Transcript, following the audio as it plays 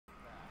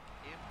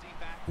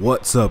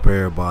What's up,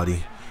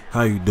 everybody?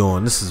 How you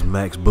doing? This is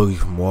MaxxBoogie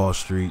from Wall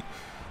Street.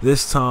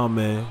 This time,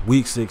 man,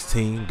 week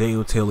 16,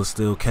 Daniel Taylor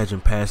still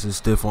catching passes,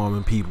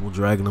 stiff-arming people,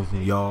 dragging them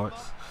from yards.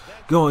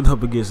 Going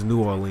up against the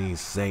New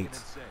Orleans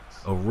Saints.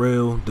 A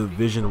real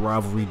division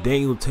rivalry.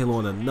 Daniel Taylor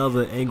on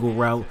another angle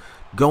route,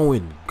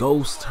 going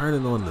ghost,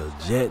 turning on the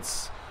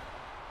Jets.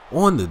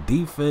 On the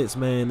defense,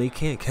 man, they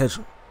can't catch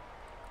him.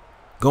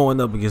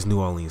 Going up against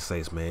New Orleans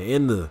Saints, man,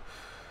 in the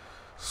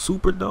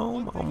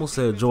Superdome, I almost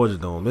said Georgia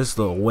Dome. This is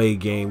the away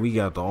game. We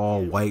got the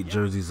all-white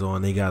jerseys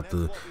on. They got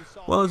the,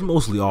 well, it's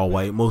mostly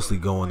all-white, mostly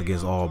going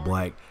against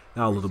all-black.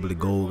 Got a little bit of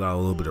gold, got a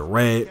little bit of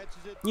red.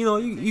 You know,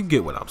 you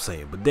get what I'm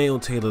saying. But Daniel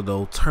Taylor,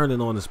 though, turning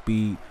on the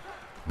speed,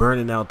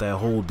 burning out that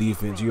whole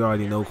defense. You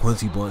already know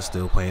Quincy Blunt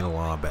still playing a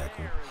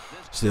linebacker.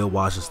 Still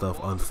watching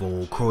stuff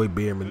unfold. Croy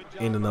Bierman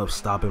ended up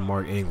stopping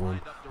Mark Ingram.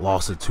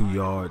 Lost it 2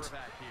 yards.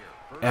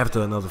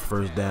 After another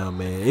first down,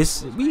 man.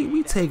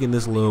 We taking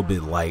this a little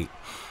bit light.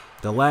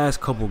 The last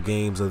couple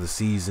games of the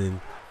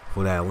season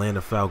for the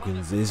Atlanta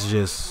Falcons, it's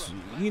just,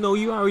 you know,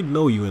 you already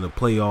know you're in the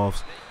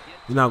playoffs.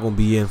 You're not going to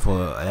be in for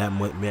that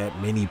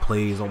many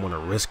plays. I don't want to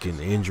risk an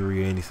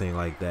injury or anything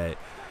like that.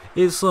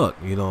 It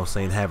sucked, you know what I'm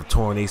saying, have a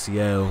torn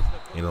ACL,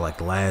 you know, like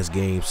the last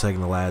game, second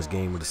to last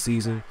game of the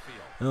season,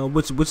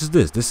 which is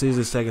this. This is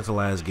the second to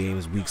last game.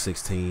 Is week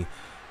 16.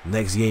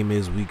 Next game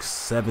is week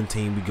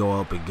 17. We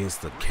go up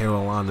against the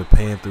Carolina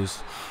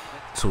Panthers.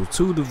 So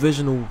 2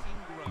 divisional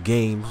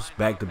games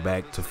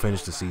back-to-back to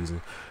finish the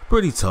season.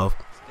 Pretty tough.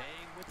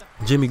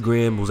 Jimmy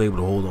Graham was able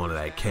to hold on to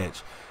that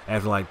catch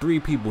after like 3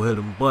 people hit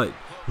him, but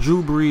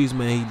Drew Brees,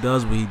 man, he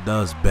does what he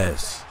does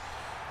best.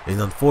 And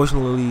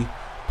unfortunately,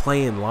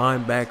 playing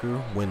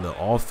linebacker when the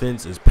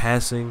offense is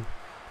passing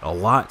a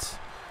lot,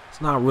 it's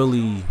not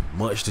really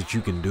much that you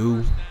can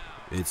do.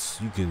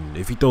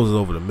 If he throws it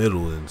over the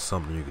middle, then it's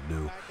something you can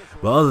do.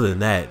 But other than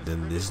that,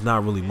 then there's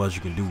not really much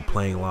you can do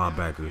playing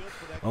linebacker.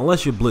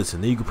 Unless you're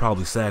blitzing, then you could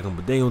probably sack him.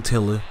 But Daniel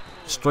Taylor,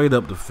 straight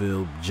up the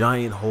field,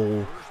 giant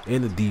hole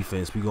in the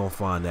defense. We're going to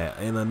find that.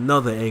 And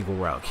another angle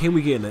route. Can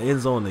we get in the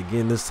end zone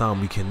again? This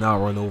time we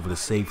cannot run over the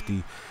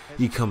safety.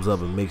 He comes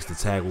up and makes the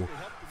tackle.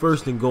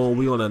 First and goal,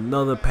 we on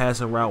another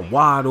passing route.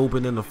 Wide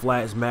open in the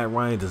flats. Matt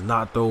Ryan does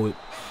not throw it.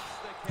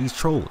 He's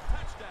trolling.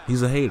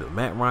 He's a hater.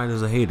 Matt Ryan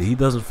is a hater. He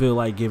doesn't feel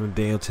like giving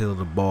Daniel Taylor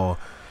the ball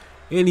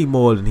any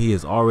more than he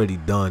has already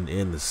done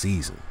in the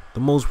season. The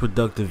most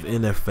productive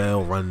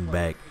NFL running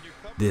back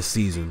this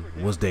season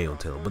was Daniel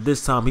Taylor. But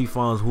this time he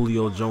finds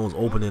Julio Jones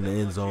open in the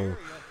end zone.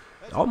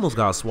 Almost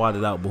got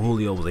swatted out, but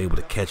Julio was able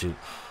to catch it.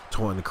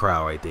 Taunting the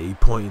crowd right there. He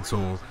pointing to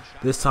him.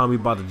 This time we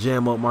about to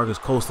jam up Marcus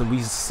Colston.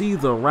 We see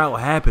the route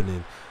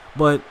happening,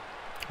 but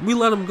we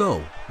let him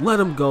go. Let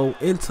him go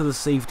into the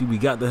safety. We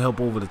got the help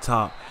over the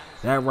top.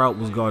 That route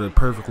was guarded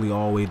perfectly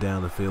all the way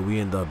down the field. We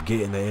end up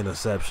getting the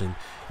interception.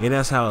 And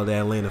that's how the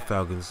Atlanta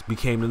Falcons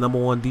became the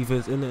 #1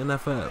 defense in the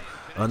NFL.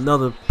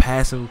 Another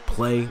passing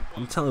play.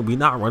 I'm telling you, we're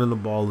not running the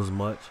ball as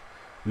much.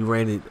 We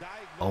ran it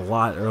a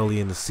lot early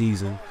in the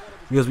season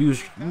because we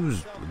was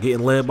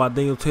getting led by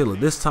Daniel Taylor.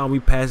 This time we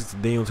passed it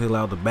to Daniel Taylor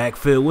out the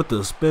backfield with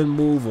the spin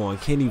move on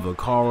Kenny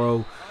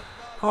Vaccaro.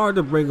 Hard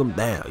to bring him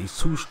down. He's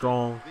too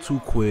strong, too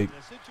quick,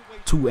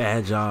 too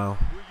agile.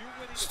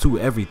 It's too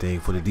everything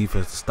for the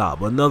defense to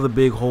stop. Another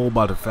big hole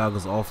by the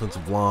Falcons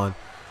offensive line.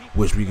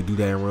 Wish we could do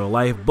that in real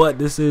life, but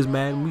this is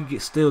Madden. We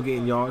still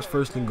getting yards,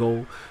 first and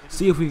goal.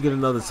 See if we can get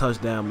another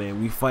touchdown,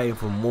 man. We fighting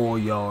for more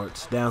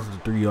yards down to the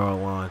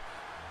 3-yard line.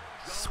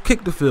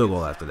 Kick the field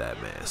goal after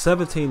that, man.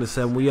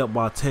 17-7. We up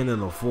by 10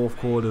 in the fourth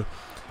quarter.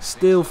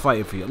 Still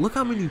fighting for you. Look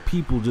how many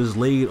people just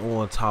laid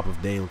on top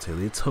of Daniel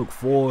Taylor. It took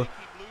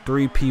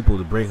 3 people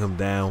to bring him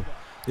down.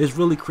 It's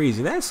really crazy.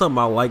 And that's something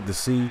I like to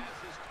see.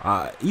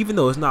 Even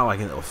though it's not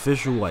like an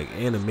official like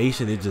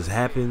animation, it just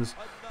happens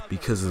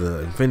because of the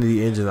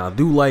Infinity Engine. I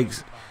do like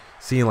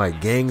seeing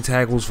like gang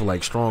tackles for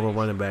like stronger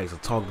running backs. I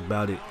talked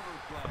about it,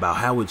 about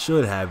how it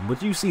should happen.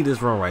 But you see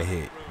this run right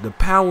here. The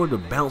power to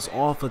bounce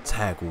off a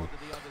tackle.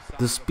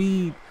 The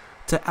speed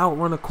to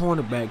outrun a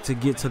cornerback to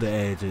get to the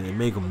edge and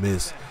make him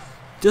miss.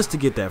 Just to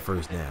get that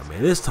first down,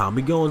 man. This time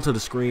we go into the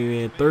screen,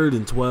 man. 3rd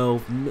and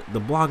 12. The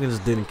blocking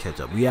just didn't catch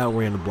up. We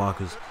outran the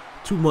blockers.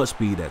 Too much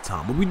speed that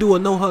time. But we do a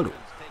no huddle.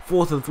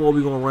 4th and 4,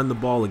 we're going to run the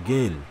ball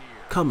again.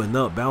 Coming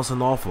up,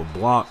 bouncing off a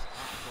block.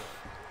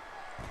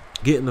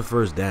 Getting the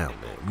first down,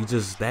 man. We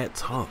just that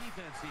tough.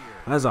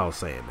 As I was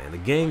saying, man, the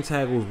gang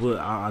tackles,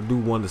 I do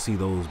want to see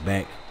those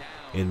back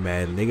in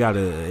Madden. They got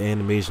an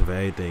animation for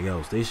everything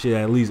else. They should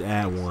at least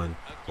add one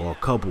or a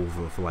couple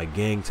for like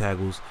gang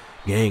tackles.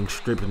 Gang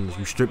stripping.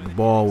 You strip the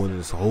ball when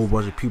there's a whole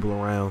bunch of people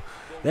around.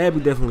 That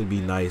would definitely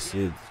be nice.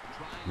 It'd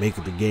make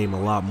the game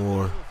a lot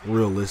more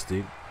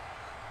realistic.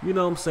 You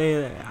know what I'm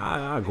saying?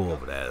 I'll go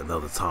over that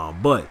another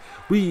time. But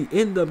we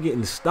end up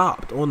getting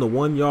stopped on the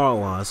 1-yard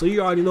line. So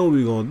you already know what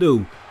we're going to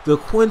do. The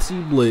Quincy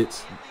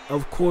blitz.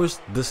 Of course,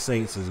 the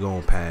Saints is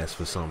going to pass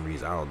for some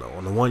reason. I don't know.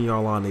 On the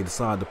 1-yard line, they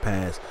decide to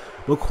pass.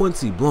 But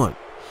Quincy Blunt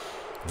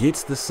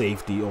gets the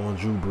safety on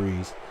Drew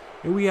Brees.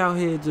 And we out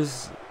here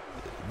just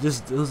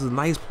Just, it was a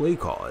nice play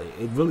call.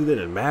 It really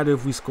didn't matter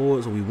if we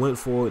scored, so we went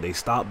for it. They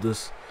stopped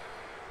us.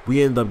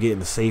 We ended up getting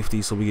the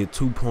safety, so we get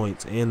 2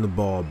 points and the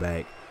ball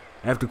back.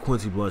 After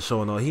Quincy Blunt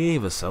showing off, he didn't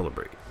even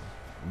celebrate.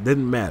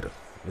 Didn't matter.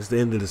 It's the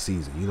end of the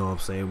season. You know what I'm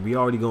saying? We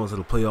already going to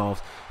the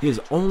playoffs. His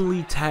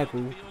only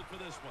tackle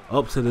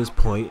up to this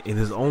point and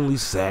his only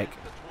sack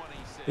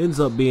ends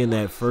up being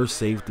that first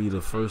safety,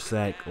 the first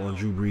sack on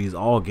Drew Brees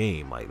all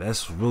game. Like,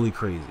 that's really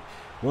crazy.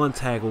 One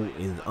tackle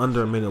in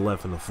under a minute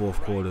left in the fourth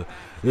quarter.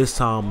 This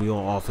time we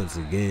on offense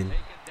again.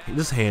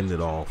 Just hand it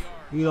off.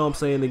 You know what I'm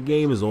saying? The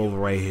game is over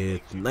right here.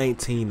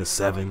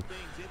 19-7.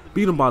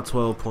 Beat them by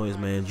 12 points,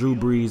 man. Drew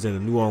Brees and the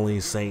New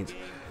Orleans Saints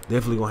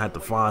definitely going to have to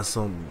find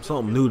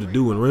something new to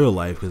do in real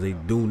life, because they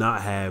do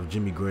not have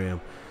Jimmy Graham.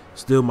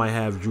 Still might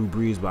have Drew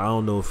Brees, but I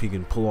don't know if he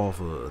can pull off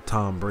a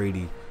Tom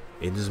Brady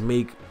and just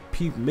make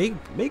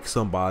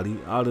somebody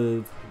out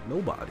of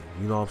nobody.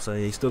 You know what I'm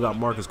saying? He still got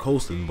Marcus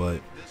Colston,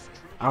 but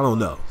I don't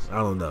know. You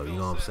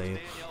know what I'm saying?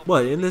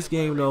 But in this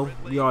game, though,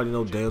 we already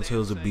know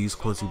Downtail's a beast,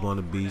 Quincy Blunt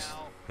a beast,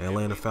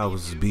 Atlanta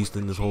Falcons is beast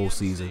in this whole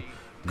season.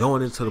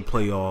 Going into the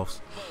playoffs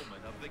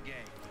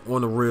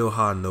on a real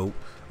high note.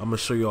 I'm gonna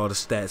show you all the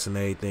stats and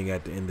everything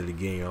at the end of the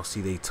game. Y'all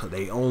see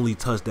they only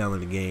touchdown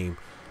in the game.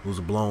 It was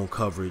a blown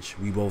coverage.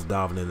 We both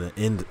diving in the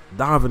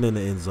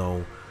end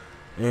zone,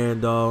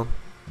 and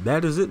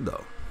that is it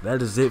though.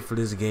 That is it for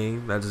this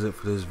game. That is it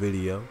for this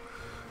video.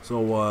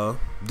 So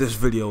this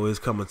video is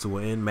coming to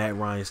an end. Matt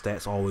Ryan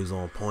stats always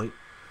on point.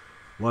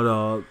 But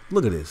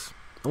look at this.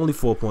 Only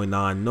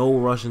 4.9. No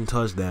rushing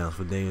touchdowns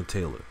for Daniel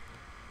Taylor.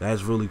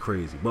 That's really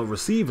crazy. But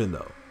receiving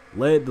though,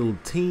 led the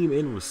team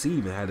in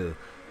receiving. Had a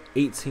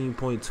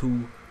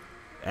 18.2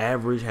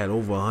 average. Had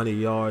over 100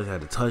 yards.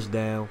 Had a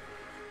touchdown.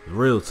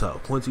 Real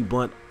tough. Quincy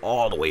Blunt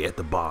all the way at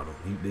the bottom.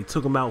 They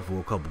took him out for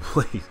a couple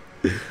plays.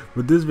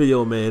 But this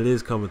video, man, it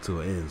is coming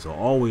to an end. So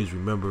always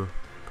remember,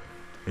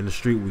 in the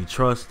street we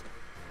trust.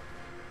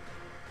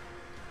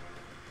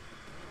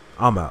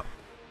 I'm out.